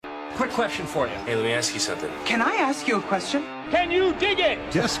quick question for you. Hey, let me ask you something. Can I ask you a question? Can you dig it?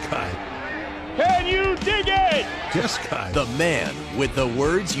 Yes, guy. Can you dig it? Yes, guy. The man with the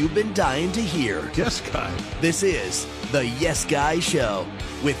words you've been dying to hear. Yes, guy. This is the Yes Guy Show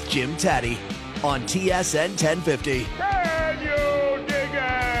with Jim Taddy on TSN 1050. Can you dig it?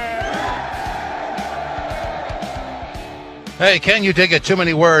 Hey, can you dig it? Too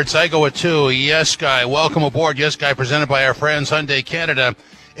many words. I go with two. Yes Guy. Welcome aboard. Yes Guy, presented by our friends Hyundai Canada.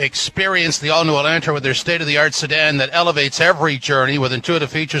 Experience the all-new Elantra with their state-of-the-art sedan that elevates every journey with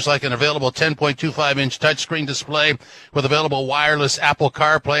intuitive features like an available 10.25-inch touchscreen display with available wireless Apple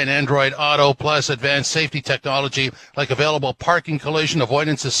CarPlay and Android Auto, plus advanced safety technology like available parking collision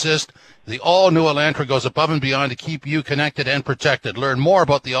avoidance assist. The all-new Elantra goes above and beyond to keep you connected and protected. Learn more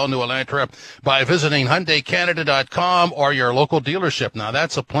about the all-new Elantra by visiting HyundaiCanada.com or your local dealership. Now,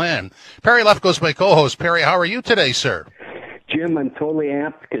 that's a plan. Perry Lefko's my co-host. Perry, how are you today, sir? Jim, I'm totally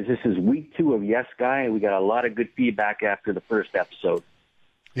amped because this is week 2 of Yes Guy, and we got a lot of good feedback after the first episode.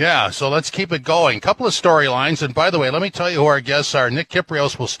 Yeah, so let's keep it going. Couple of storylines, and by the way, let me tell you who our guests are. Nick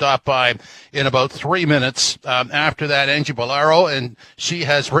Kypreos will stop by in about 3 minutes. After that, Angie Bolaro, and she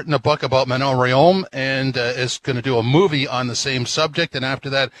has written a book about Manon Rhéaume and is going to do a movie on the same subject. And after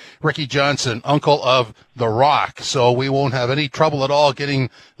that, Ricky Johnson, uncle of The Rock. So we won't have any trouble at all getting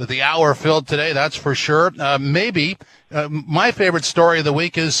the hour filled today, that's for sure. My favorite story of the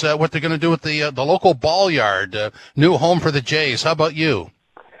week is what they're going to do with the local ball yard, new home for the Jays. How about you?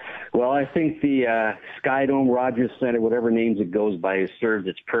 Well, I think the Skydome, Rogers Center, whatever names it goes by, has served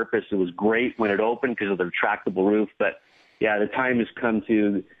its purpose. It was great when it opened because of the retractable roof, but yeah, the time has come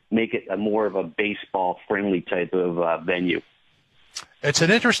to make it a more of a baseball-friendly type of venue. It's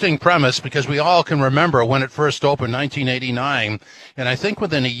an interesting premise because we all can remember when it first opened, 1989, and I think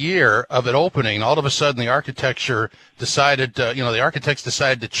within a year of it opening, all of a sudden the architecture decided, the architects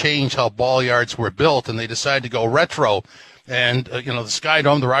decided to change how ball yards were built, and they decided to go retro. And, the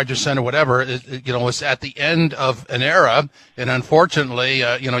Skydome, the Rogers Center, whatever, was at the end of an era. And unfortunately,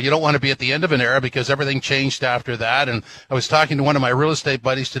 you don't want to be at the end of an era because everything changed after that. And I was talking to one of my real estate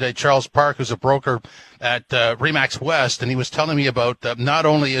buddies today, Charles Park, who's a broker at Remax West, and he was telling me about not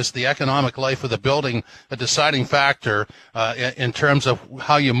only is the economic life of the building a deciding factor in terms of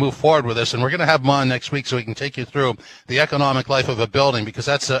how you move forward with this, and we're going to have him on next week so he can take you through the economic life of a building, because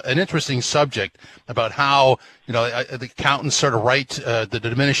that's an interesting subject about how the accountants sort of write the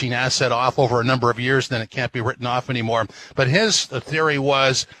diminishing asset off over a number of years, then it can't be written off anymore. But his theory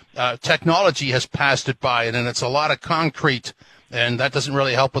was technology has passed it by, and then it's a lot of concrete, and that doesn't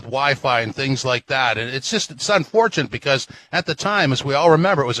really help with Wi-Fi and things like that. And it's unfortunate because at the time, as we all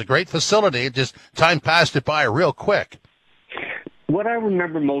remember, it was a great facility. It just, time passed it by real quick. What I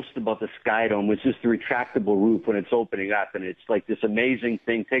remember most about the Skydome was just the retractable roof when it's opening up, and it's like this amazing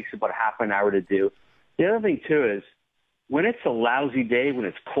thing, takes about half an hour to do. The other thing, too, is when it's a lousy day, when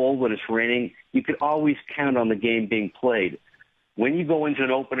it's cold, when it's raining, you can always count on the game being played. When you go into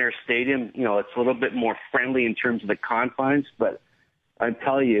an open-air stadium, it's a little bit more friendly in terms of the confines, but I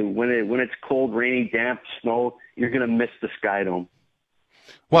tell you, when it's cold, rainy, damp, snow, you're going to miss the Skydome.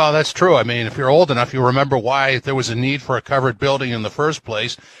 Well, that's true. I mean, if you're old enough, you remember why there was a need for a covered building in the first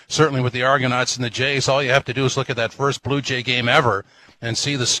place. Certainly with the Argonauts and the Jays, all you have to do is look at that first Blue Jay game ever and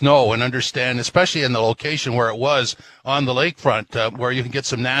see the snow and understand, especially in the location where it was on the lakefront, where you can get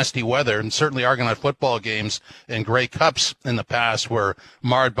some nasty weather. And certainly Argonaut football games and Grey Cups in the past were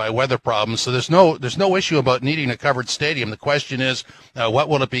marred by weather problems. So there's no issue about needing a covered stadium. The question is, what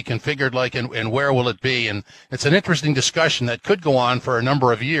will it be configured like, and where will it be? And it's an interesting discussion that could go on for a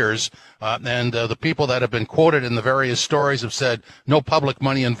number of years. And the people that have been quoted in the various stories have said no public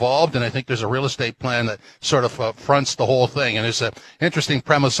money involved, and I think there's a real estate plan that sort of fronts the whole thing. And there's an interesting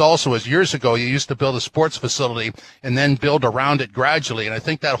premise also is years ago you used to build a sports facility and then build around it gradually, and I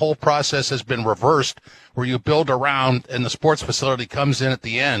think that whole process has been reversed, where you build around and the sports facility comes in at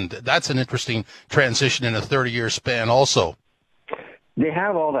the end. That's an interesting transition in a 30-year span also. They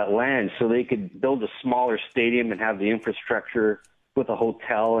have all that land, so they could build a smaller stadium and have the infrastructure with a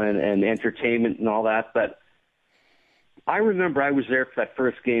hotel and entertainment and all that. But I remember I was there for that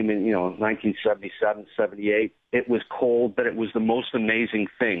first game in 1977, 78. It was cold, but it was the most amazing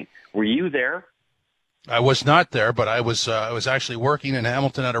thing. Were you there? I was not there, but I was actually working in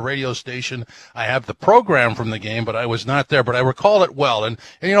Hamilton at a radio station. I have the program from the game, but I was not there. But I recall it well, and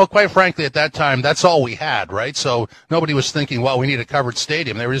quite frankly, at that time, that's all we had, right? So nobody was thinking, well, we need a covered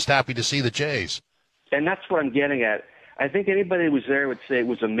stadium. They were just happy to see the Jays. And that's what I'm getting at. I think anybody who was there would say it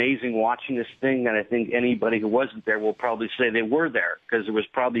was amazing watching this thing, and I think anybody who wasn't there will probably say they were there, because there was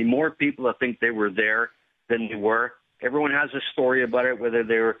probably more people that think they were there than they were. Everyone has a story about it, whether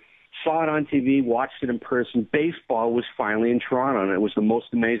they were saw it on TV, watched it in person. Baseball was finally in Toronto, and it was the most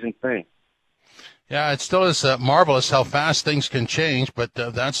amazing thing. Yeah, it still is marvelous how fast things can change, but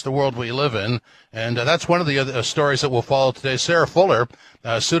that's the world we live in. And that's one of the other stories that will follow today. Sarah Fuller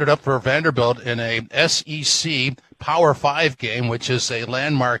suited up for Vanderbilt in a SEC Power 5 game, which is a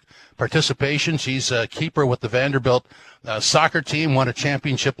landmark participation. She's a keeper with the Vanderbilt soccer team, won a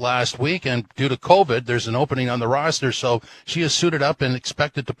championship last week, and due to COVID, there's an opening on the roster, so she is suited up and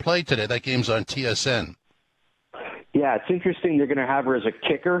expected to play today. That game's on TSN. Yeah, it's interesting they're going to have her as a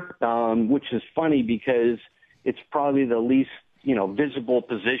kicker, which is funny because it's probably the least, visible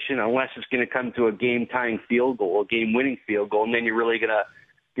position unless it's going to come to a game-tying field goal, a game-winning field goal, and then you're really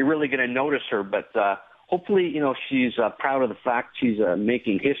going to notice her. But hopefully, she's proud of the fact she's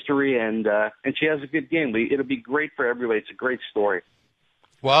making history and she has a good game. It'll be great for everybody. It's a great story.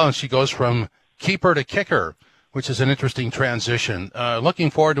 Well, and she goes from keeper to kicker, which is an interesting transition. Looking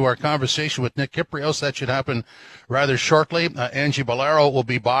forward to our conversation with Nick Kypreos. That should happen rather shortly. Angie Bolero will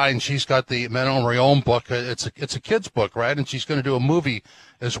be by, and she's got the Manon Rhéaume book. It's a kid's book, right? And she's going to do a movie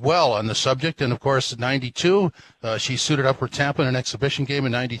as well on the subject. And, of course, 92, she suited up for Tampa in an exhibition game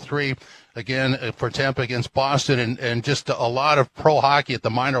in 93, again, for Tampa against Boston, and just a lot of pro hockey at the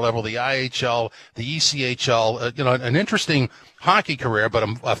minor level, the IHL, the ECHL, an interesting hockey career, but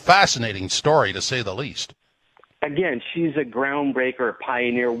a fascinating story, to say the least. Again, she's a groundbreaker, a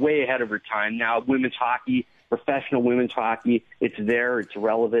pioneer, way ahead of her time. Now, women's hockey, professional women's hockey, it's there, it's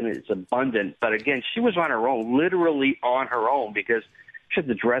relevant, it's abundant. But again, she was on her own, literally on her own, because she had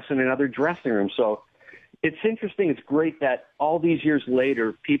to dress in another dressing room. So it's interesting. It's great that all these years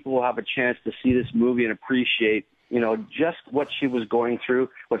later, people will have a chance to see this movie and appreciate, just what she was going through,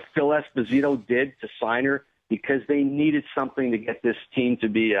 what Phil Esposito did to sign her, because they needed something to get this team to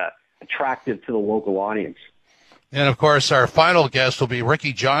be attractive to the local audience. And, of course, our final guest will be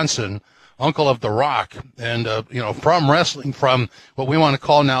Ricky Johnson, uncle of The Rock, and, from wrestling, from what we want to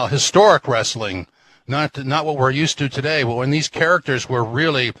call now historic wrestling, not what we're used to today, but when these characters were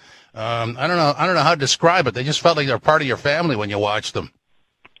really, I don't know how to describe it. They just felt like they're part of your family when you watched them.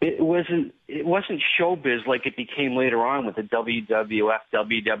 It wasn't showbiz like it became later on with the WWF,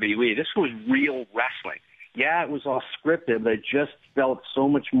 WWE. This was real wrestling. Yeah, it was all scripted, but it just felt so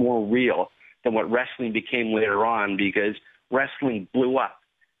much more real than what wrestling became later on, because wrestling blew up.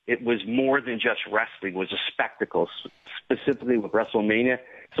 It was more than just wrestling. It was a spectacle, specifically with WrestleMania.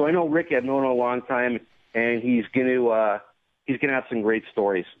 So I know Rick, I've known him a long time, and he's going to have some great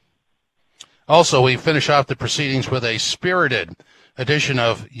stories. Also, we finish off the proceedings with a spirited edition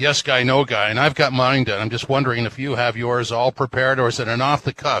of Yes Guy, No Guy, and I've got mine done. I'm just wondering if you have yours all prepared, or is it an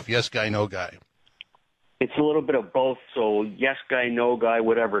off-the-cuff Yes Guy, No Guy? It's a little bit of both, so yes guy, no guy,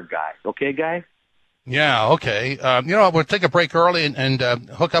 whatever guy. Okay, guy? Yeah, okay. We'll take a break early and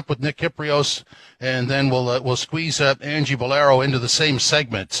hook up with Nick Kypreos, and then we'll squeeze Angie Bolero into the same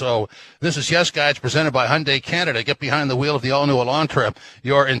segment. So this is Yes Guy. It's presented by Hyundai Canada. Get behind the wheel of the all-new Elantra,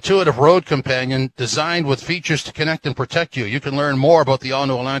 your intuitive road companion designed with features to connect and protect you. You can learn more about the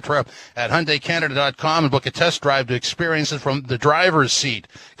all-new Elantra at HyundaiCanada.com and book a test drive to experience it from the driver's seat.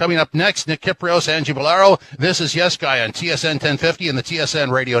 Coming up next, Nick Kypreos, Angie Bolero. This is Yes Guy on TSN 1050 and the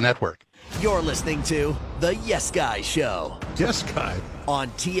TSN Radio Network. You're listening to The Yes Guy Show Yes Guy on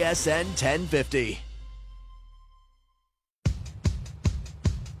TSN 1050.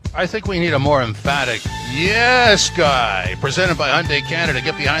 I think we need a more emphatic Yes Guy, presented by Hyundai Canada.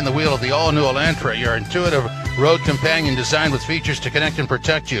 Get behind the wheel of the all-new Elantra, your intuitive road companion designed with features to connect and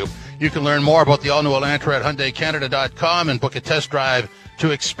protect you. You can learn more about the all-new Elantra at HyundaiCanada.com and book a test drive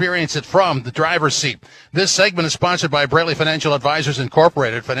to experience it from the driver's seat. This segment is sponsored by Braley Financial Advisors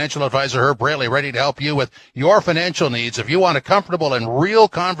Incorporated. Financial advisor Herb Braley, ready to help you with your financial needs. If you want a comfortable and real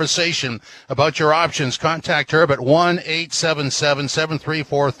conversation about your options, contact Herb at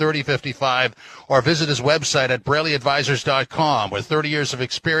 1-877-734-3055 or visit his website at BraleyAdvisors.com. With 30 years of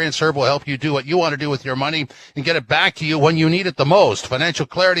experience, Herb will help you do what you want to do with your money and get it back to you when you need it the most. Financial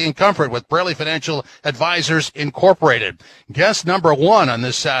clarity and comfort with Braley Financial Advisors Incorporated. Guest number one on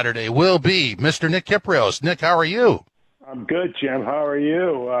this Saturday will be Mr. Nick Kypreos. Nick, how are you? I'm good, Jim. How are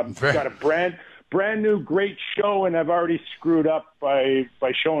you? Got a brand new great show, and I've already screwed up by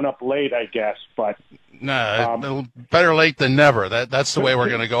showing up late, I guess. But better late than never. That's the way we're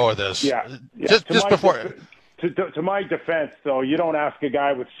going to go with this. Yeah. Just before. To my defense, though, you don't ask a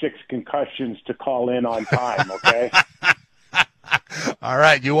guy with 6 concussions to call in on time, okay? All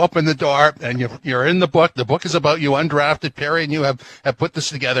right, you open the door, and you're in the book. The book is about you, undrafted. Perry and you have put this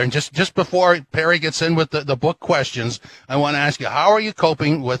together. And just before Perry gets in with the book questions, I want to ask you, how are you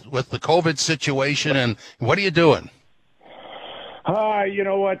coping with the COVID situation, and what are you doing? You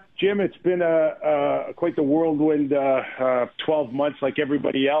know what, Jim? It's been quite the whirlwind 12 months like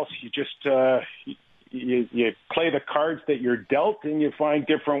everybody else. You just you play the cards that you're dealt, and you find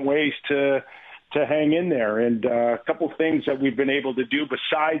different ways to hang in there. And a couple of things that we've been able to do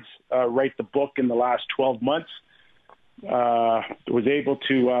besides write the book in the last 12 months, was able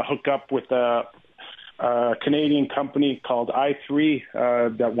to hook up with a Canadian company called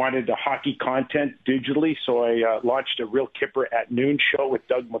i3 that wanted the hockey content digitally. So I launched a Real Kipper at Noon show with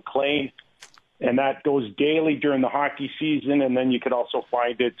Doug McLean, and that goes daily during the hockey season. And then you can also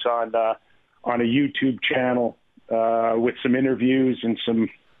find it on a YouTube channel with some interviews and some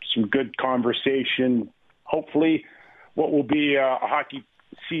good conversation. Hopefully, what will be a hockey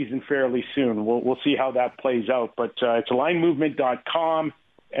season fairly soon. We'll see how that plays out. But it's alignmovement.com.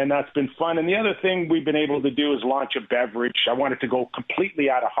 And that's been fun. And the other thing we've been able to do is launch a beverage. I wanted to go completely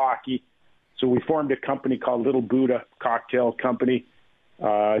out of hockey. So we formed a company called Little Buddha Cocktail Company.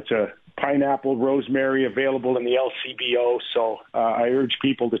 It's a pineapple rosemary available in the LCBO. So I urge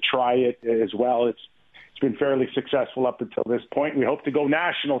people to try it as well. It's been fairly successful up until this point. We hope to go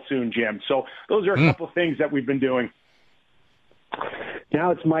national soon, Jim. So those are a couple of things that we've been doing.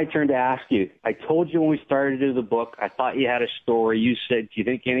 Now it's my turn to ask you. I told you when we started to do the book, I thought you had a story. You said, do you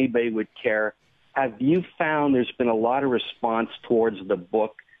think anybody would care? Have you found there's been a lot of response towards the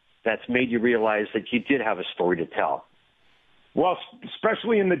book that's made you realize that you did have a story to tell? Well,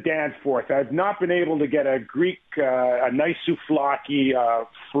 especially in the Danforth. I've not been able to get a nice souvlaki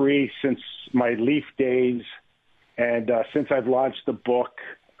free since my Leaf days. And since I've launched the book,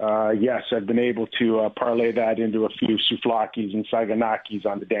 yes, I've been able to parlay that into a few souvlakis and saganakis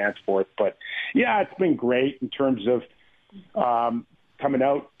on the Danforth. But, yeah, it's been great in terms of coming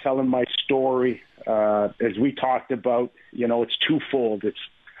out, telling my story. As we talked about, it's twofold. It's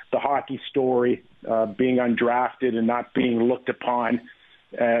the hockey story, being undrafted and not being looked upon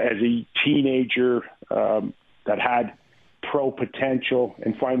as a teenager that had pro potential,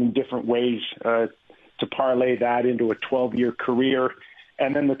 and finding different ways to parlay that into a 12-year career.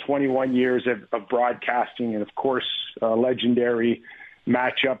 And then the 21 years of broadcasting, and, of course, legendary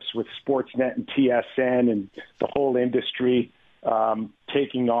matchups with Sportsnet and TSN and the whole industry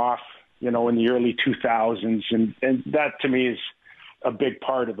taking off, in the early 2000s. And that, to me, is a big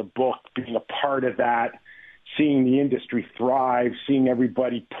part of the book, being a part of that, seeing the industry thrive, seeing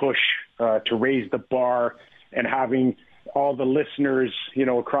everybody push to raise the bar, and having all the listeners,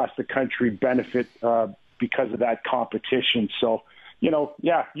 across the country benefit because of that competition. So,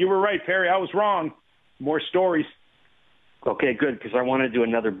 yeah, you were right, Perry. I was wrong. More stories. Okay, good, because I want to do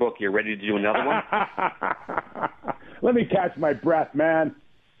another book. You ready to do another one? Let me catch my breath, man.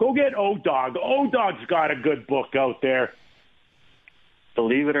 Go get O-Dog. O-Dog's got a good book out there.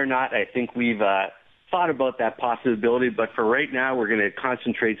 Believe it or not, I think we've thought about that possibility, but for right now, we're going to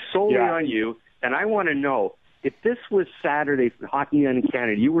concentrate solely on you. And I want to know, if this was Saturday for Hockey Night in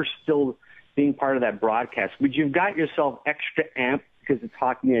Canada, you were still being part of that broadcast, would you have got yourself extra amped because it's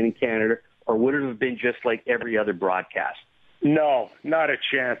Hockey Night in Canada, or would it have been just like every other broadcast? No, not a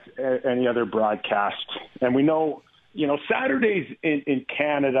chance any other broadcast. And we know, Saturdays in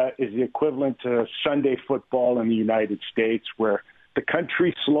Canada is the equivalent to Sunday football in the United States, where the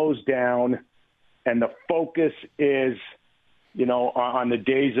country slows down and the focus is, on the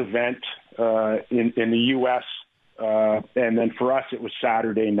day's event in the U.S. And then for us, it was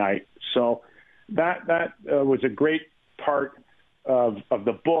Saturday night. So that was a great part of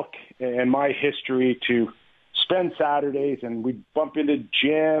the book and my history, to spend Saturdays, and we'd bump into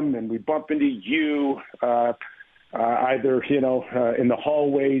Jim and we'd bump into you, either, in the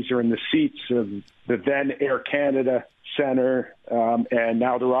hallways or in the seats of the then Air Canada Center, and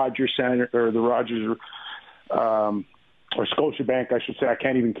now the Rogers Center, or the Rogers, or Scotiabank, I should say. I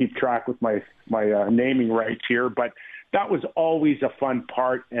can't even keep track with my naming rights here, but that was always a fun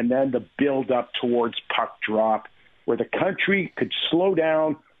part. And then the build up towards puck drop, where the country could slow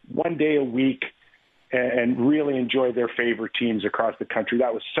down one day a week and really enjoy their favorite teams across the country.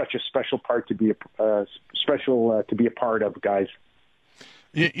 That was such a special part to be a part of, guys.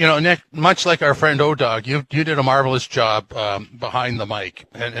 Nick, much like our friend O-Dog, you did a marvelous job behind the mic.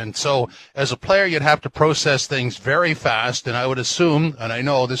 And so as a player, you'd have to process things very fast. And I would assume, and I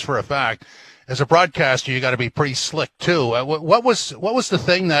know this for a fact, as a broadcaster, you got to be pretty slick too. What was the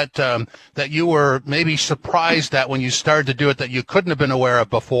thing that you were maybe surprised at when you started to do it that you couldn't have been aware of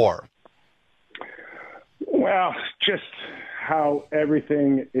before? Well, just how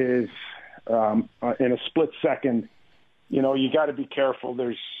everything is in a split second. You got to be careful.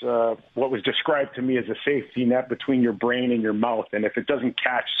 There's what was described to me as a safety net between your brain and your mouth. And if it doesn't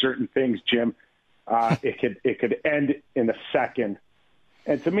catch certain things, Jim, it could end in a second.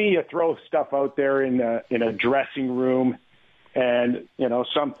 And to me, you throw stuff out there in a dressing room, and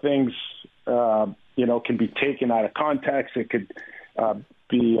some things can be taken out of context. It could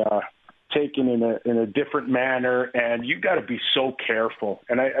be taken in a different manner, and you got to be so careful.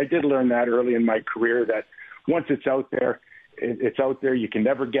 And I did learn that early in my career, that once it's out there, it's out there. You can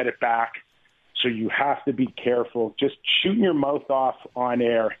never get it back. So you have to be careful. Just shooting your mouth off on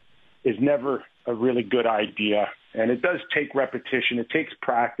air is never a really good idea. And it does take repetition. It takes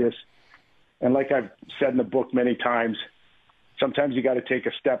practice. And like I've said in the book many times, sometimes you got to take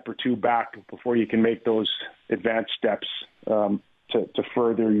a step or two back before you can make those advanced steps to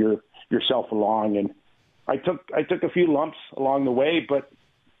further yourself along. And I took a few lumps along the way, but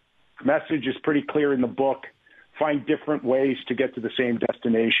the message is pretty clear in the book. Find different ways to get to the same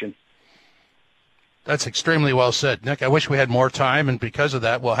destination. That's extremely well said, Nick. I wish we had more time, and because of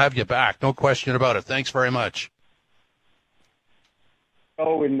that, we'll have you back. No question about it. Thanks very much.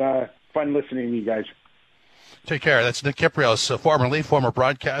 Oh, and fun listening to you guys. Take care. That's Nick Kypreos, former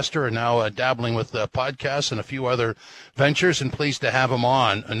broadcaster, and now dabbling with podcasts and a few other ventures, and pleased to have him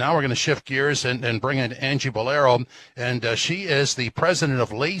on. And now we're going to shift gears and bring in Angie Bolero, and she is the president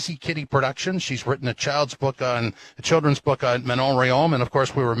of Lazy Kitty Productions. She's written a children's book on Manon Rhéaume, and of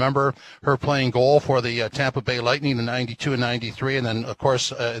course we remember her playing goal for the Tampa Bay Lightning in '92 and '93, and then of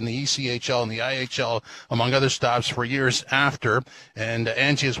course in the ECHL and the IHL, among other stops, for years after. And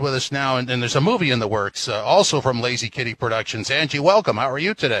Angie is with us now, and there's a movie in the works also from Lazy Kitty Productions. Angie, welcome. How are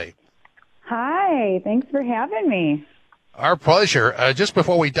you today? Hi. Thanks for having me. Our pleasure. Just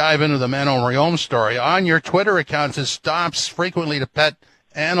before we dive into the Manon Rhéaume story, on your Twitter account, it stops frequently to pet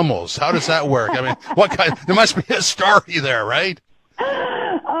animals. How does that work? I mean, there must be a story there, right?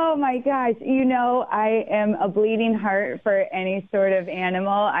 Oh, my gosh. I am a bleeding heart for any sort of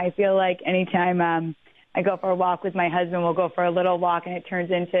animal. I feel like anytime I go for a walk with my husband, we'll go for a little walk, and it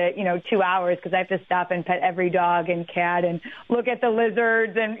turns into, 2 hours because I have to stop and pet every dog and cat and look at the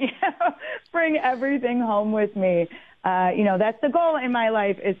lizards and, bring everything home with me. That's the goal in my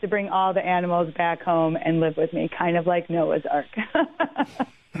life, is to bring all the animals back home and live with me, kind of like Noah's Ark.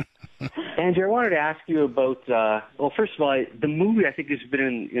 Andrew, I wanted to ask you about, first of all, the movie I think has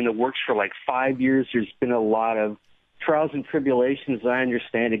been in the works for like 5 years. There's been a lot of trials and tribulations, as I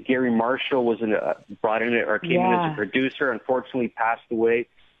understand it. Gary Marshall was came in as a producer, unfortunately passed away.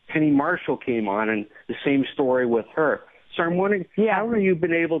 Penny Marshall came on, and the same story with her. So I'm wondering, how have you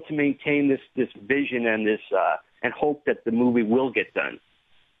been able to maintain this vision and this and hope that the movie will get done?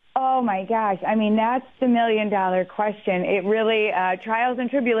 Oh, my gosh. I mean, that's the million-dollar question. It really, trials and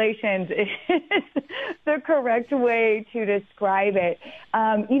tribulations is the correct way to describe it.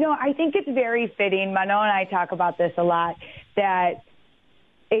 I think it's very fitting. Manon and I talk about this a lot, that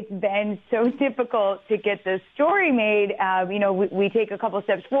it's been so difficult to get this story made. We take a couple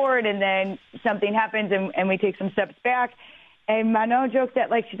steps forward, and then something happens, and we take some steps back. And Manon jokes that,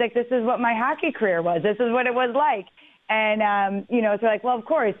 she's like, this is what my hockey career was. This is what it was like. And, so we're like, well, of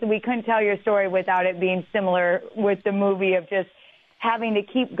course, we couldn't tell your story without it being similar with the movie, of just having to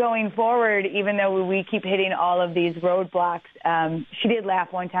keep going forward, even though we keep hitting all of these roadblocks. She did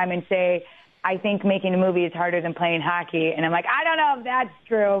laugh one time and say, I think making a movie is harder than playing hockey. And I'm like, I don't know if that's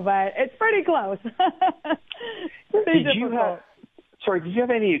true, but it's pretty close. Pretty difficult. Did you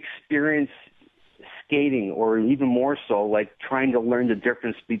have any experience skating, or even more so, like trying to learn the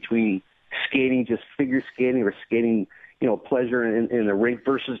difference between skating, just figure skating, or skating, pleasure in the rink,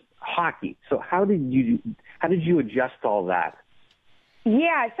 versus hockey? So how did you adjust all that?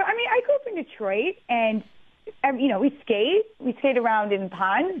 Yeah, so I grew up in Detroit, and we skate around in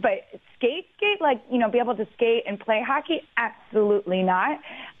ponds, but skate, be able to skate and play hockey, absolutely not.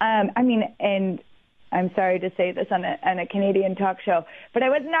 And I'm sorry to say this on a Canadian talk show, but I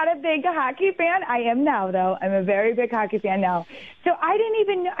was not a big hockey fan. I am now, though. I'm a very big hockey fan now. So I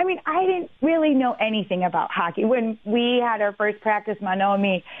didn't really know anything about hockey. When we had our first practice, Manon and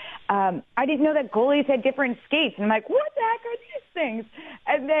me, I didn't know that goalies had different skates. And I'm like, what the heck are these things?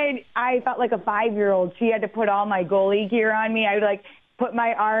 And then I felt like a 5-year-old. She had to put all my goalie gear on me. I would put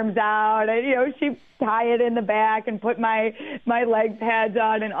my arms out, and she tie it in the back and put my leg pads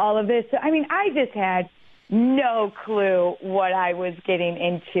on and all of this. So, I just had no clue what I was getting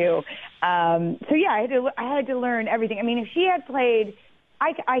into. I had to learn everything. If she had played,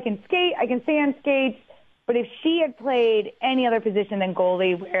 I can skate, I can stay on skates, but if she had played any other position than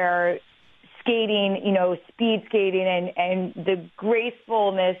goalie, where skating, speed skating and the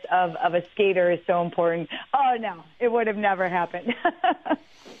gracefulness of a skater is so important, oh no, it would have never happened.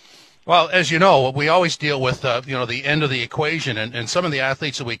 Well, as you know, we always deal with, the end of the equation, and some of the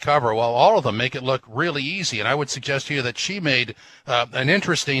athletes that we cover, well, all of them make it look really easy. And I would suggest to you that she made an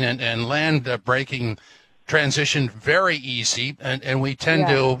interesting and land-breaking transition very easy, and we tend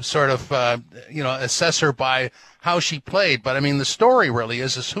to sort of, assess her by how she played. But, I mean, the story really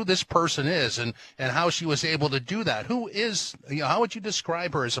is who this person is and how she was able to do that. Who is, how would you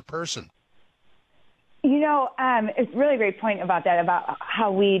describe her as a person? It's a really great point about that, about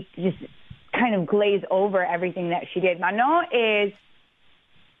how we just kind of glaze over everything that she did. Manon is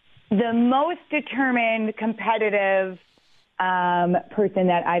the most determined, competitive person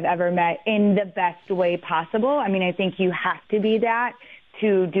that I've ever met in the best way possible. I mean, I think you have to be that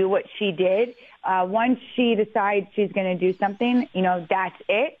to do what she did. Once she decides she's going to do something, that's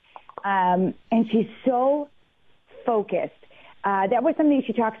it. And she's so focused. That was something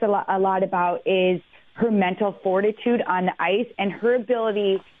she talks a lot about, is her mental fortitude on the ice and her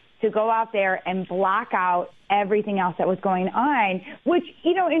ability to go out there and block out everything else that was going on, which,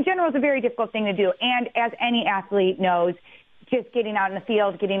 in general is a very difficult thing to do. And as any athlete knows, just getting out in the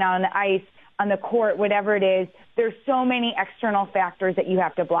field, getting out on the ice, on the court, whatever it is, there's so many external factors that you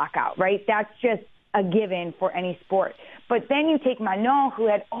have to block out, right? That's just a given for any sport. But then you take Manon, who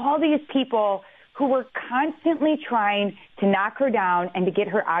had all these people who were constantly trying to knock her down and to get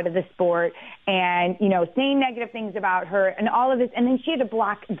her out of the sport and, saying negative things about her and all of this. And then she had to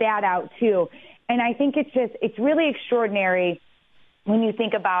block that out too. And I think it's really extraordinary when you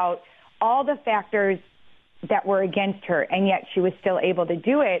think about all the factors that were against her, and yet she was still able to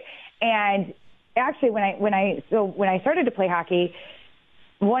do it. And actually, when I started to play hockey,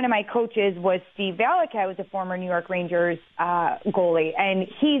 one of my coaches was Steve Valiquette, who was a former New York Rangers goalie, and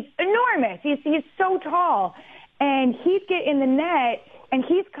he's enormous. He's so tall, and he'd get in the net, and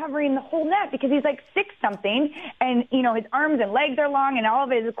he's covering the whole net because he's like 6-something, and his arms and legs are long, and all of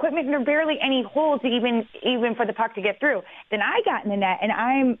his equipment, and there are barely any holes to even for the puck to get through. Then I got in the net, and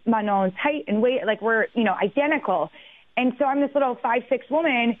I'm Manon's height and weight, like we're identical, and so I'm this little 5'6"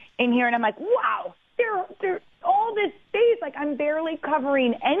 woman in here, and I'm like, wow, they're all this space, like I'm barely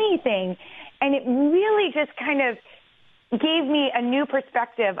covering anything. And it really just kind of gave me a new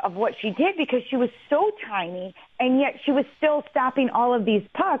perspective of what she did, because she was so tiny, and yet she was still stopping all of these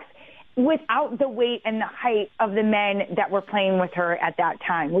pucks without the weight and the height of the men that were playing with her at that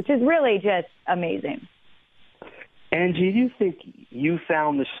time, which is really just amazing. Angie, do you think you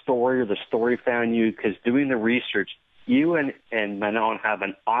found the story or the story found you? Because doing the research, you and Manon have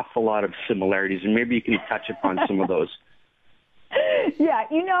an awful lot of similarities, and maybe you can touch upon some of those. Yeah,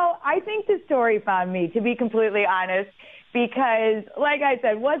 I think the story found me, to be completely honest, because, like I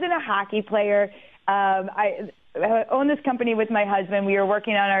said, wasn't a hockey player. I own this company with my husband. We were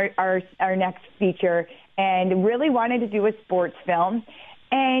working on our next feature and really wanted to do a sports film,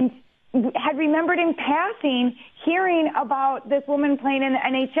 and had remembered in passing hearing about this woman playing in the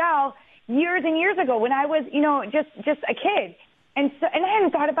NHL years and years ago when I was, just a kid. And I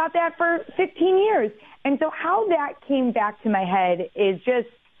hadn't thought about that for 15 years. And so how that came back to my head is just,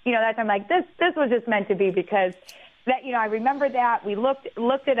 that I'm like, this was just meant to be, because that, I remember that we looked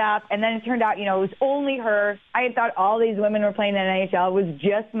it up, and then it turned out, it was only her. I had thought all these women were playing in the NHL. It was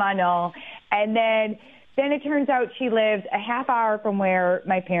just Manon. And then it turns out she lives a half hour from where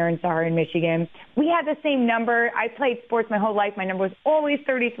my parents are in Michigan. We had the same number. I played sports my whole life. My number was always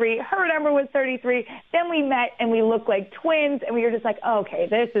 33. Her number was 33. Then we met and we looked like twins, and we were just like, oh, okay,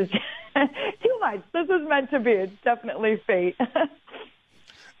 this is too much. This is meant to be. It's definitely fate.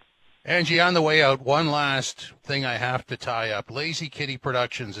 Angie, on the way out, one last thing I have to tie up. Lazy Kitty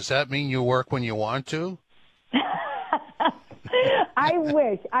Productions, does that mean you work when you want to? I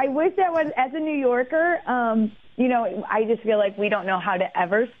wish that was, as a New Yorker, I just feel like we don't know how to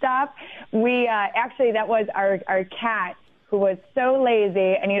ever stop. We, actually, that was our cat, who was so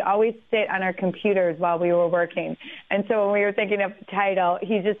lazy, and he'd always sit on our computers while we were working. And so when we were thinking of the title,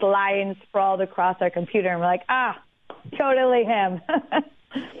 he's just lying sprawled across our computer, and we're like, totally him.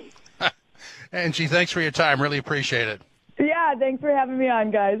 Angie, thanks for your time. Really appreciate it. Yeah, thanks for having me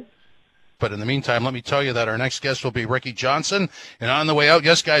on, guys. But in the meantime, let me tell you that our next guest will be Ricky Johnson. And on the way out,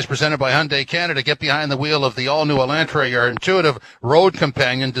 Yes Guys presented by Hyundai Canada. Get behind the wheel of the all-new Elantra, your intuitive road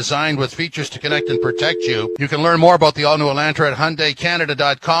companion designed with features to connect and protect you. You can learn more about the all-new Elantra at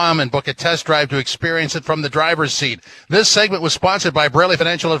HyundaiCanada.com and book a test drive to experience it from the driver's seat. This segment was sponsored by Braley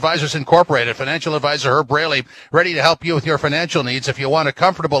Financial Advisors Incorporated. Financial advisor Herb Braley, ready to help you with your financial needs. If you want a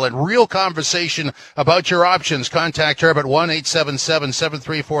comfortable and real conversation about your options, contact Herb at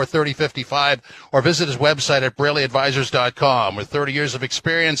 1-877-734-3055. 888-848-9255 or visit his website at BraleyAdvisors.com. With 30 years of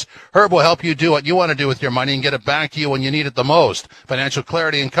experience, Herb will help you do what you want to do with your money and get it back to you when you need it the most. Financial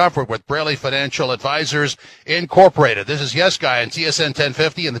clarity and comfort with Braley Financial Advisors Incorporated. This is Yes Guy on TSN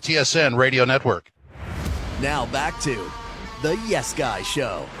 1050 and the TSN Radio Network. Now back to the Yes Guy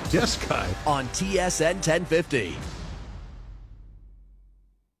Show. Yes Guy. On TSN 1050.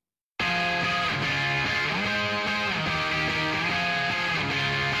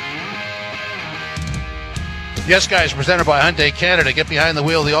 Yes, guys, presented by Hyundai Canada. Get behind the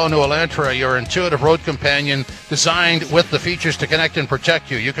wheel of the all-new Elantra, your intuitive road companion designed with the features to connect and protect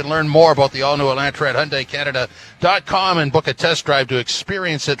you. You can learn more about the all-new Elantra at HyundaiCanada.com and book a test drive to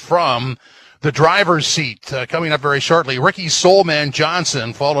experience it from the driver's seat. Coming up very shortly, Ricky Soulman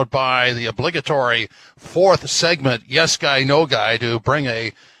Johnson, followed by the obligatory fourth segment, Yes Guy, No Guy, to bring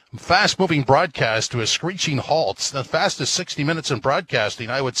a fast-moving broadcast to a screeching halt. It's the fastest 60 minutes in broadcasting,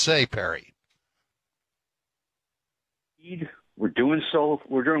 I would say, Perry. We're doing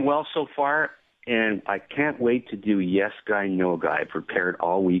well so far, and I can't wait to do Yes Guy, No Guy. Prepared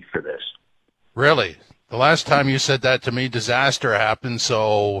all week for this. Really? The last time you said that to me, disaster happened,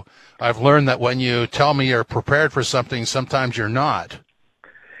 so I've learned that when you tell me you're prepared for something, sometimes you're not.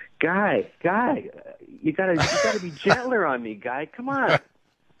 Guy, you gotta be gentler on me, Guy. Come on.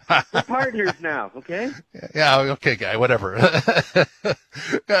 We're partners now, okay? Yeah, okay, Guy, whatever.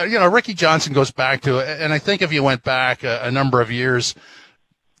 Ricky Johnson goes back to, and I think if you went back a number of years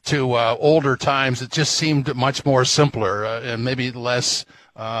to older times, it just seemed much more simpler and maybe less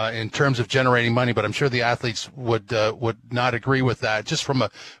in terms of generating money, but I'm sure the athletes would not agree with that, just from a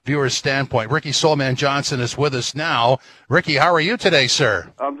viewer's standpoint. Ricky Soulman Johnson is with us now. Ricky, how are you today,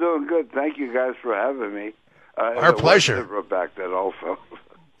 sir? I'm doing good. Thank you guys for having me. Our pleasure. Back then also.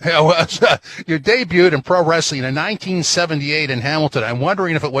 Yeah, well, you debuted in pro wrestling in 1978 in Hamilton. I'm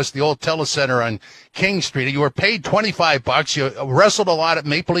wondering if it was the old Telecenter on King Street. You were paid $25. You wrestled a lot at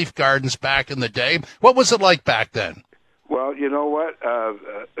Maple Leaf Gardens back in the day. What was it like back then? Well, you know what?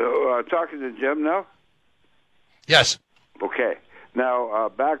 Talking to Jim now? Yes. Okay. Now,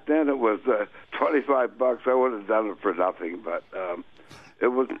 back then it was $25. I would have done it for nothing, but it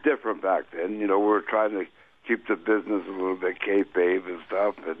was different back then. We were trying to keep the business a little bit kayfabe and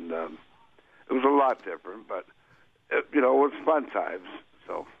stuff, and it was a lot different, but it was fun times.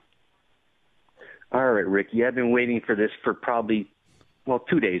 So, all right, Ricky, I've been waiting for this for probably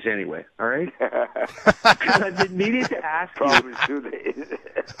 2 days anyway. All right, because I've been needing to ask probably 2 days.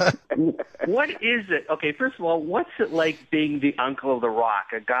 What is it? Okay, first of all, what's it like being the uncle of The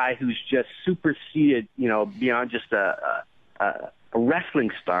Rock, a guy who's just superseded, beyond just a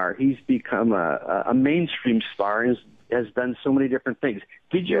wrestling star? He's become a mainstream star and has done so many different things.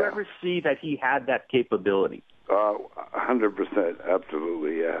 Did you ever see that he had that capability? 100%,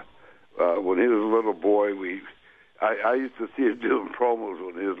 absolutely, yeah. When he was a little boy, I used to see him doing promos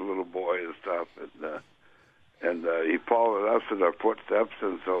when he was a little boy and stuff, and he followed us in our footsteps,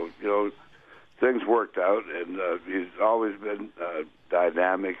 and so, things worked out, and he's always been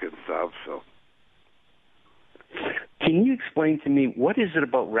dynamic and stuff, so. Can you explain to me, what is it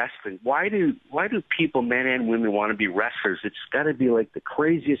about wrestling? Why do people, men and women, want to be wrestlers? It's got to be like the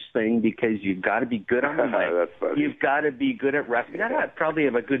craziest thing, because you've got to be good on the mic. That's funny. You've got to be good at wrestling. You got to probably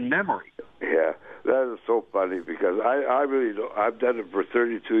have a good memory. Yeah, that is so funny, because I really don't. I've done it for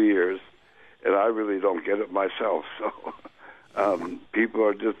 32 years, and I really don't get it myself. So people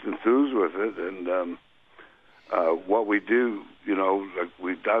are just enthused with it, and what we do, like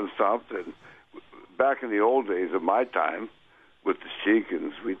we've done something. Back in the old days of my time, with the Sheik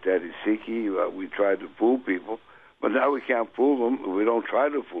and Sweet Daddy Siki, we tried to fool people, but now we can't fool them. We don't try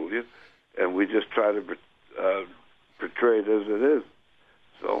to fool you, and we just try to portray it as it is.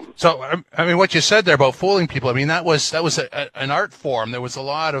 So, I mean, what you said there about fooling people, I mean, that was an art form. There was a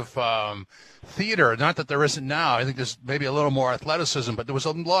lot of theater, not that there isn't now. I think there's maybe a little more athleticism, but there was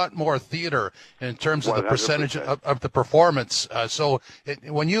a lot more theater in terms of 100%. The percentage of the performance.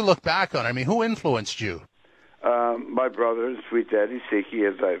 When you look back on it, I mean, who influenced you? My brother, Sweet Daddy Siki,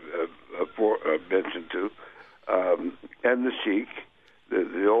 as I've mentioned to, and the Sheik, the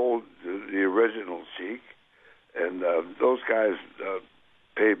original Sheik, and those guys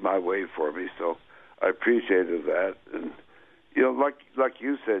paved my way for me, so I appreciated that. And like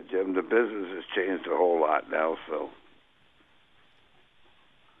you said, Jim, the business has changed a whole lot now. So,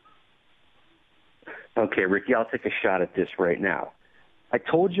 okay, Ricky, I'll take a shot at this right now. I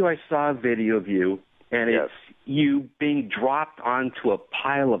told you I saw a video of you, and it's you being dropped onto a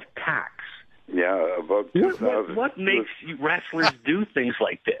pile of tacks. Yeah, about 2,000. What makes you wrestlers do things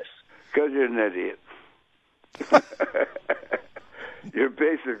like this? Because you're an idiot. You're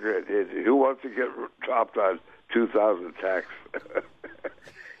basically an idiot. Who wants to get dropped on 2,000 tacks?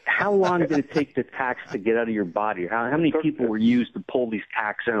 How long did it take the tacks to get out of your body? How many people were used to pull these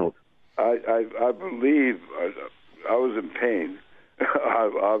tacks out? I believe I was in pain.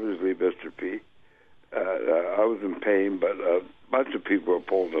 Obviously, Mr. P. I was in pain, but a bunch of people were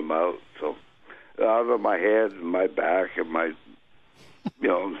pulling them out. So out of my head and my back and my,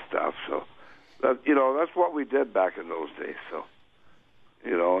 and stuff. So that's what we did back in those days. So,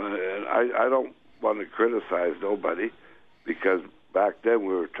 and I don't want to criticize nobody because back then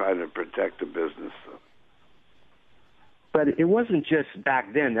we were trying to protect the business. So. But it wasn't just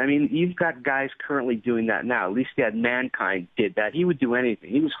back then. I mean, you've got guys currently doing that now. At least that Mankind did that. He would do anything.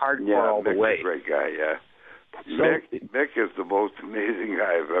 He was hardcore all the way. Mick's a great guy, yeah. Mick is the most amazing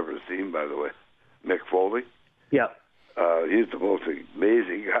guy I've ever seen, by the way. Mick Foley. Yeah. He's the most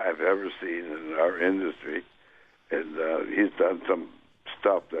amazing guy I've ever seen in our industry. And he's done some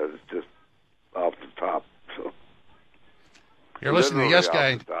stuff that is just off the top. So you're listening to Yes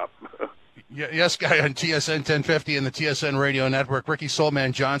Guy. Yes Guy on TSN 1050 and the TSN Radio Network. Ricky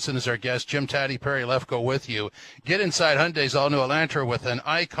Soulman Johnson is our guest. Jim Taddy, Perry Lefko with you. Get inside Hyundai's all-new Elantra with an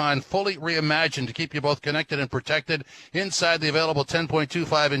Icon fully reimagined to keep you both connected and protected. Inside the available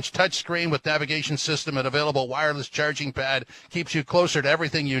 10.25-inch touchscreen with navigation system and available wireless charging pad keeps you closer to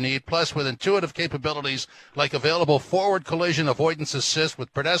everything you need. Plus, with intuitive capabilities like available forward collision avoidance assist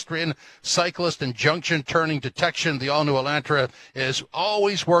with pedestrian, cyclist, and junction turning detection, the all-new Elantra is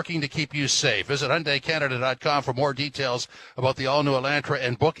always working to keep you safe. Visit HyundaiCanada.com for more details about the all-new Elantra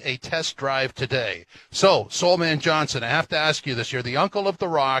and book a test drive today. So, Soulman Johnson, I have to ask you this. You're the uncle of The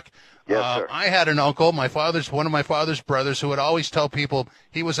Rock. Yes, sir. I had an uncle, one of my father's brothers, who would always tell people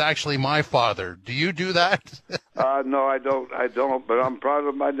he was actually my father. Do you do that? No, I don't. But I'm proud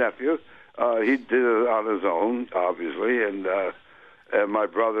of my nephew. He did it on his own, obviously, and my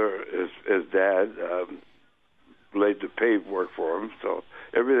brother, his dad, laid the paperwork for him. So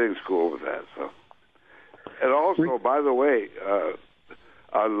everything's cool with that. So, and also, by the way,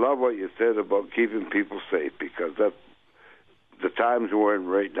 I love what you said about keeping people safe because that's the times we're in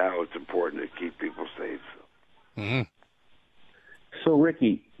right now. It's important to keep people safe. So. Mm-hmm. So,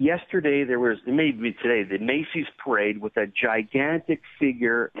 Ricky, yesterday maybe today, the Macy's parade with a gigantic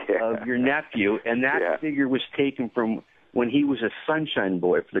figure of your nephew, and that figure was taken from when he was a Sunshine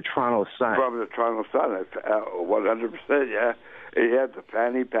Boy for the Toronto Sun. From the Toronto Sun, 100%, yeah. He had the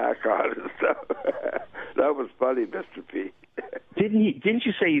fanny pack on and stuff. That was funny, Mr. P. Didn't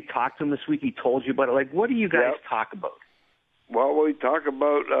you say you talked to him this week? He told you about it. Like, what do you guys talk about? Well, we talk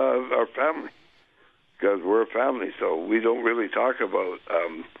about our family because we're a family, so we don't really talk about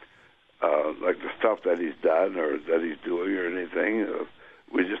like the stuff that he's done or that he's doing or anything.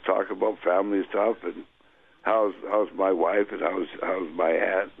 We just talk about family stuff and how's my wife and how's my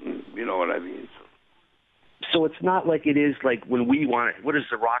aunt, and you know what I mean. So it's not like it is like when we want it. What does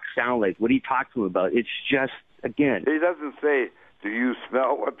The Rock sound like? What do you talk to him about? It's just, again. He doesn't say, do you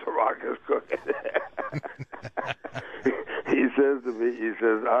smell what The Rock is cooking? He says to me,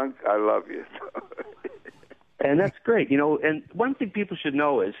 Unc, I love you. And that's great. And one thing people should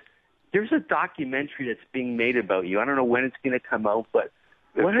know is there's a documentary that's being made about you. I don't know when it's going to come out, but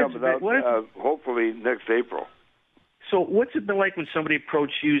it's coming out hopefully next April. So what's it been like when somebody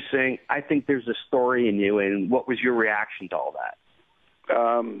approached you saying, I think there's a story in you, and what was your reaction to all that?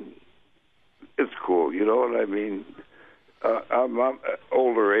 It's cool, you know what I mean? I'm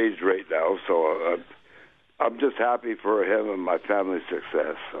older age right now, so I'm just happy for him and my family's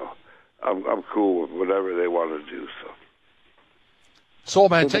success. So I'm cool with whatever they want to do. So.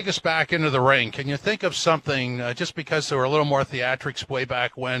 Soulman, take us back into the ring. Can you think of something, just because there were a little more theatrics way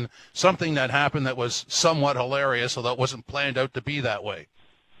back when, something that happened that was somewhat hilarious, although it wasn't planned out to be that way?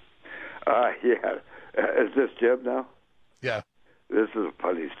 Yeah. Is this Jim now? Yeah. This is a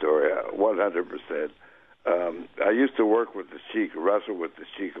funny story, 100%. I used to work with the Sheik, wrestle with the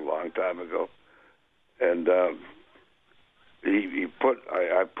Sheik a long time ago, and I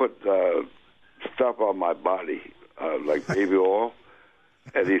put stuff on my body, like baby oil,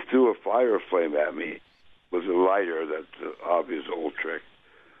 and he threw a fire flame at me. It was a lighter, that's an obvious old trick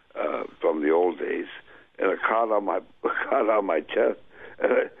from the old days, and it caught on my chest,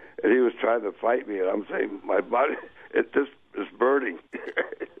 and he was trying to fight me, and I'm saying, my body, it's burning.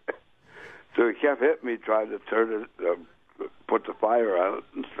 So he kept hitting me, trying to turn it, put the fire on it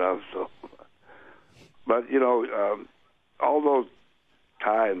and stuff. So, but all those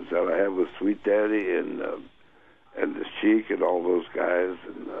times that I had with Sweet Daddy and the Sheik and all those guys,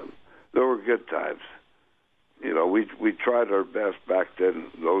 and they were good times. We tried our best back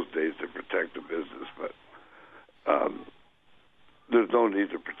then, in those days, to protect the business, but there's no need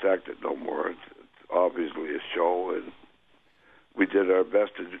to protect it no more. It's obviously a show, and we did our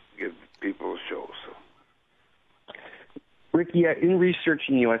best to give people a show. So. Ricky, in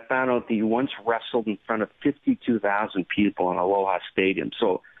researching you, I found out that you once wrestled in front of 52,000 people in Aloha Stadium.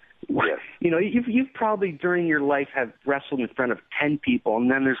 So, yes. You've probably during your life have wrestled in front of 10 people,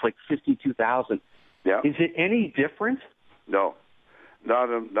 and then there's like 52,000. Yeah. Is it any different? No, not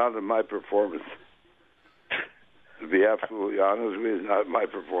in my performance. To be absolutely honest with you, not in my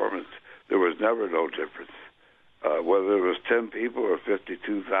performance. There was never no difference. Whether it was 10 people or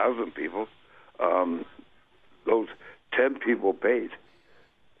 52,000 people, those 10 people paid.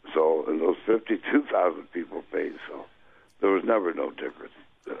 So, and those 52,000 people paid. So, there was never no difference.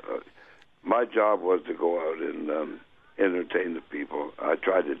 My job was to go out and entertain the people. I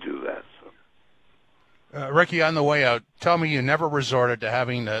tried to do that. So. Ricky, on the way out, tell me you never resorted to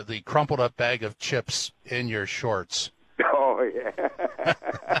having the crumpled up bag of chips in your shorts. Oh, yeah.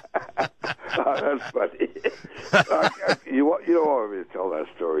 Oh, that's funny. You don't want me to tell that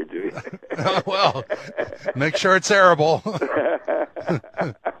story, do you? Well, make sure it's airable.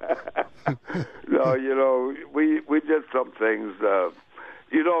 No, we did some things.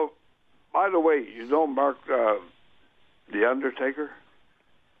 By the way, Mark, the Undertaker?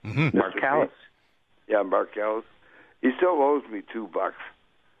 Mm-hmm. Mark Callis. Yeah, Mark Callis. He still owes me $2.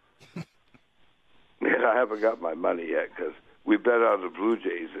 And I haven't got my money yet because we bet on the Blue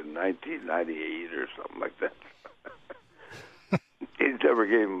Jays in 1998 or something like that. He never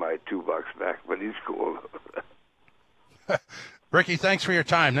gave me my $2 back, but he's cool. Ricky, thanks for your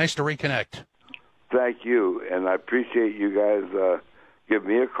time. Nice to reconnect. Thank you, and I appreciate you guys give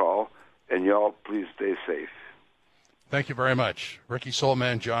me a call, and y'all please stay safe. Thank you very much. Ricky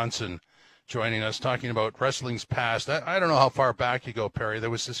Soulman Johnson joining us, talking about wrestling's past. I don't know how far back you go, Perry. There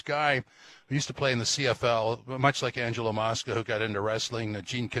was this guy who used to play in the CFL, much like Angelo Mosca, who got into wrestling,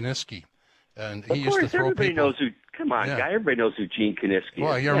 Gene Kiniski. And he used to throw everybody people. Knows who. Come on, guy. Everybody knows who Gene Kiniski is.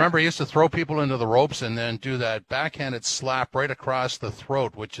 Well, you remember he used to throw people into the ropes and then do that backhanded slap right across the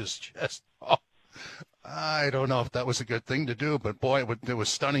throat, which is just, I don't know if that was a good thing to do, but boy, it was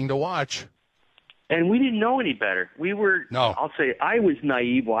stunning to watch. And we didn't know any better. I'll say, I was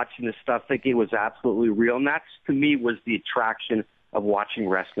naive watching this stuff, thinking it was absolutely real. And that, to me, was the attraction of watching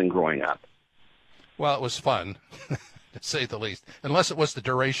wrestling growing up. Well, it was fun, to say the least. Unless it was the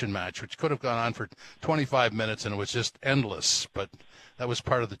duration match, which could have gone on for 25 minutes, and it was just endless. But that was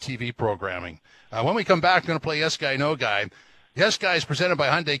part of the TV programming. When we come back, we're going to play Yes Guy, No Guy. Yes Guy is presented by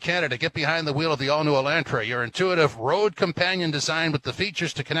Hyundai Canada. Get behind the wheel of the all-new Elantra, your intuitive road companion designed with the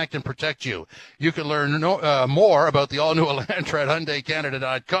features to connect and protect you. You can learn more about the all-new Elantra at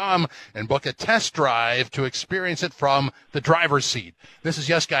HyundaiCanada.com and book a test drive to experience it from the driver's seat. This is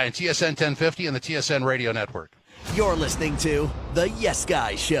Yes Guy on TSN 1050 and the TSN Radio Network. You're listening to The Yes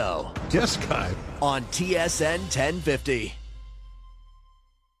Guy Show. Yes Guy. On TSN 1050.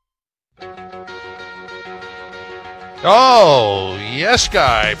 Oh, Yes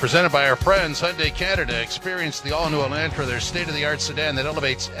Guy, presented by our friends Hyundai Canada. Experience the all-new Elantra, their state-of-the-art sedan that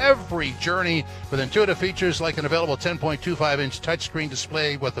elevates every journey with intuitive features like an available 10.25-inch touchscreen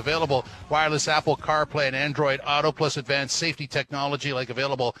display with available wireless Apple CarPlay and Android Auto, plus advanced safety technology like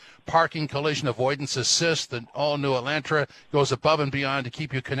available parking collision avoidance assist. The all-new Elantra goes above and beyond to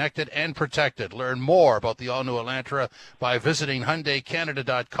keep you connected and protected. Learn more about the all-new Elantra by visiting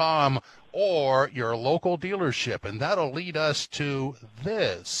HyundaiCanada.com or your local dealership. And that'll lead us to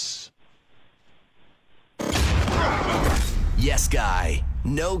this. Yes Guy,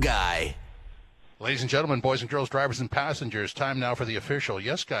 No Guy. Ladies and gentlemen, boys and girls, drivers and passengers, time now for the official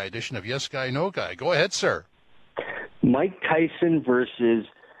Yes Guy edition of Yes Guy, No Guy. Go ahead, sir. Mike Tyson versus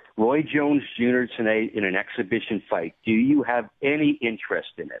Roy Jones Jr. tonight in an exhibition fight. Do you have any interest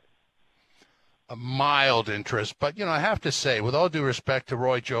in it? A mild interest, but, I have to say, with all due respect to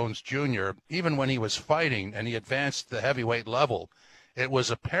Roy Jones Jr., even when he was fighting and he advanced the heavyweight level, it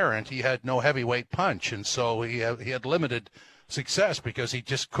was apparent he had no heavyweight punch, and so he had limited success because he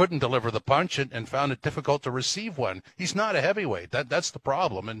just couldn't deliver the punch and found it difficult to receive one. He's not a heavyweight. That's the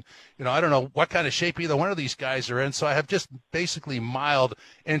problem, and, I don't know what kind of shape either one of these guys are in, so I have just basically mild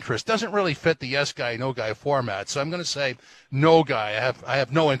interest. Doesn't really fit the Yes Guy, No Guy format, so I'm going to say no guy. I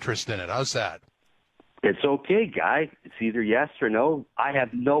have no interest in it. How's that? It's okay, Guy. It's either yes or no. I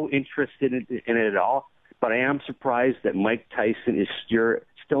have no interest in it at all, but I am surprised that Mike Tyson is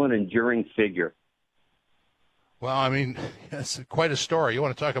still an enduring figure. Well, I mean, it's quite a story. You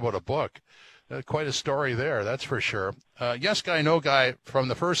want to talk about a book. Quite a story there, that's for sure. Yes Guy, No Guy from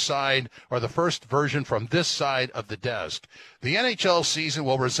the first side, or the first version from this side of the desk. The NHL season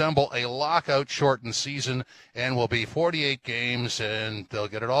will resemble a lockout-shortened season and will be 48 games, and they'll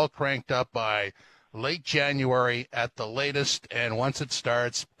get it all cranked up by late January at the latest, and once it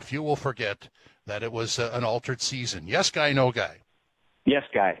starts, few will forget that it was an altered season. Yes Guy, No Guy. Yes,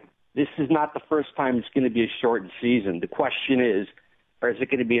 Guy. This is not the first time it's going to be a shortened season. The question is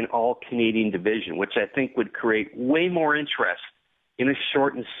it going to be an all-Canadian division, which I think would create way more interest in a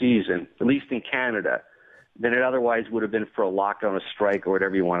shortened season, at least in Canada, than it otherwise would have been for a lockdown, a strike, or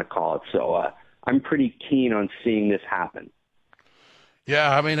whatever you want to call it. So I'm pretty keen on seeing this happen.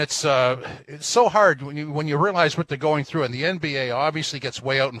 Yeah, I mean, it's so hard when you realize what they're going through. And the NBA obviously gets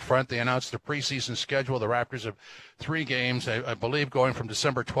way out in front. They announced the preseason schedule. The Raptors have 3 games, I believe, going from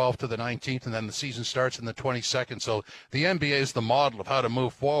December 12th to the 19th, and then the season starts on the 22nd. So the NBA is the model of how to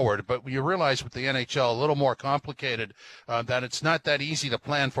move forward. But you realize with the NHL, a little more complicated, that it's not that easy to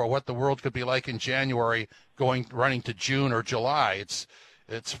plan for what the world could be like in January, running to June or July.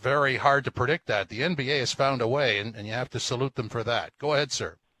 It's very hard to predict that. The NBA has found a way, and you have to salute them for that. Go ahead,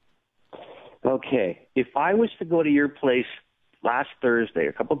 sir. Okay. If I was to go to your place last Thursday,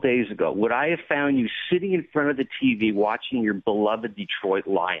 a couple days ago, would I have found you sitting in front of the TV watching your beloved Detroit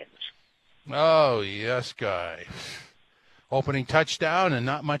Lions? Oh, yes, Guy. Opening touchdown and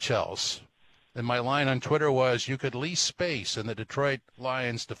not much else. And my line on Twitter was, you could lease space in the Detroit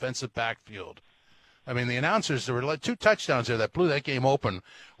Lions defensive backfield. I mean, the announcers, there were like 2 touchdowns there that blew that game open.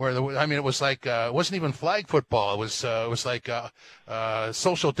 It was like it wasn't even flag football. It was like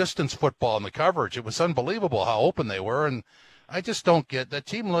social distance football in the coverage. It was unbelievable how open they were, and I just don't get that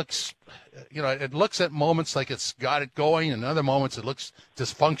team looks. It looks at moments like it's got it going, and other moments it looks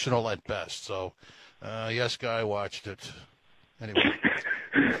dysfunctional at best. So, yes, Guy watched it. Anyway.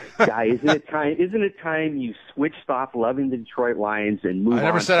 Guy, isn't it time you switched off loving the Detroit Lions and moved on? I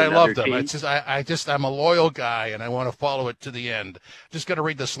never said I loved them. Team? It's I'm a loyal guy, and I want to follow it to the end. Just got to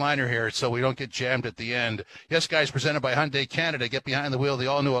read this liner here so we don't get jammed at the end. Yes, Guys, presented by Hyundai Canada. Get behind the wheel of the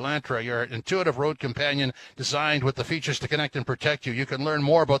all-new Elantra, your intuitive road companion designed with the features to connect and protect you. You can learn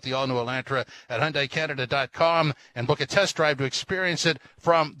more about the all-new Elantra at HyundaiCanada.com and book a test drive to experience it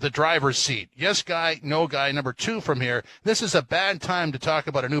from the driver's seat. Yes, Guy, No Guy, number 2 from here. This is a bad time to talk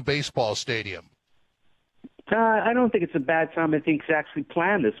about a new baseball stadium. I don't think it's a bad time. I think it's actually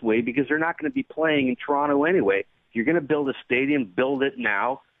planned this way because they're not going to be playing in Toronto anyway. If you're going to build a stadium, build it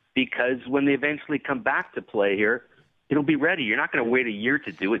now, because when they eventually come back to play here, it'll be ready. You're not going to wait a year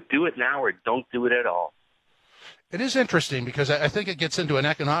to do it. Do it now or don't do it at all. It is interesting because I think it gets into an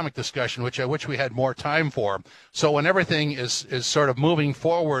economic discussion, which I wish we had more time for. So when everything is sort of moving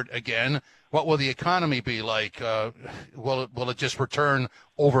forward again, what will the economy be like? Will it just return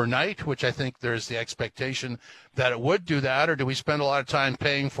overnight, which I think there's the expectation that it would do that, or do we spend a lot of time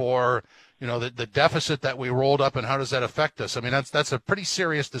paying for, the deficit that we rolled up, and how does that affect us? I mean, that's a pretty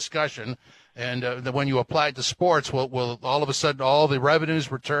serious discussion. And when you apply it to sports, will all of a sudden all the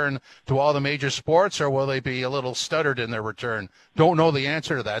revenues return to all the major sports, or will they be a little stuttered in their return? Don't know the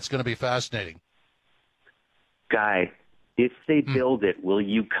answer to that. It's going to be fascinating. Guy, if they build it, will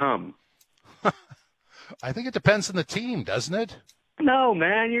you come? I think it depends on the team, doesn't it? No,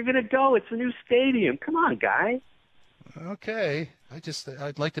 man, you're going to go. It's a new stadium. Come on, Guy. Okay.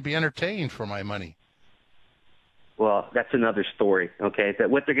 I'd like to be entertained for my money. Well, that's another story, okay? That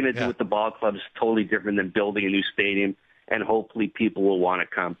what they're going to do with the ball club is totally different than building a new stadium, and hopefully people will want to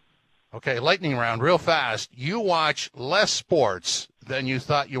come. Okay, lightning round, real fast. You watch less sports than you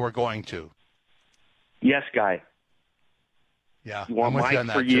thought you were going to. Yes, Guy. Yeah, you want mine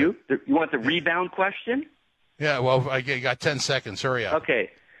for you? You want the rebound question? Yeah, well, I got 10 seconds. Hurry up.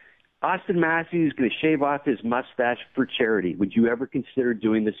 Okay. Austin Matthews is going to shave off his mustache for charity. Would you ever consider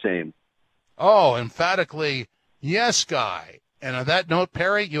doing the same? Oh, emphatically, yes, Guy. And on that note,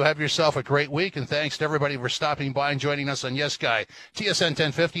 Perry, you have yourself a great week, and thanks to everybody for stopping by and joining us on Yes, Guy, TSN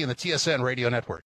 1050 and the TSN Radio Network.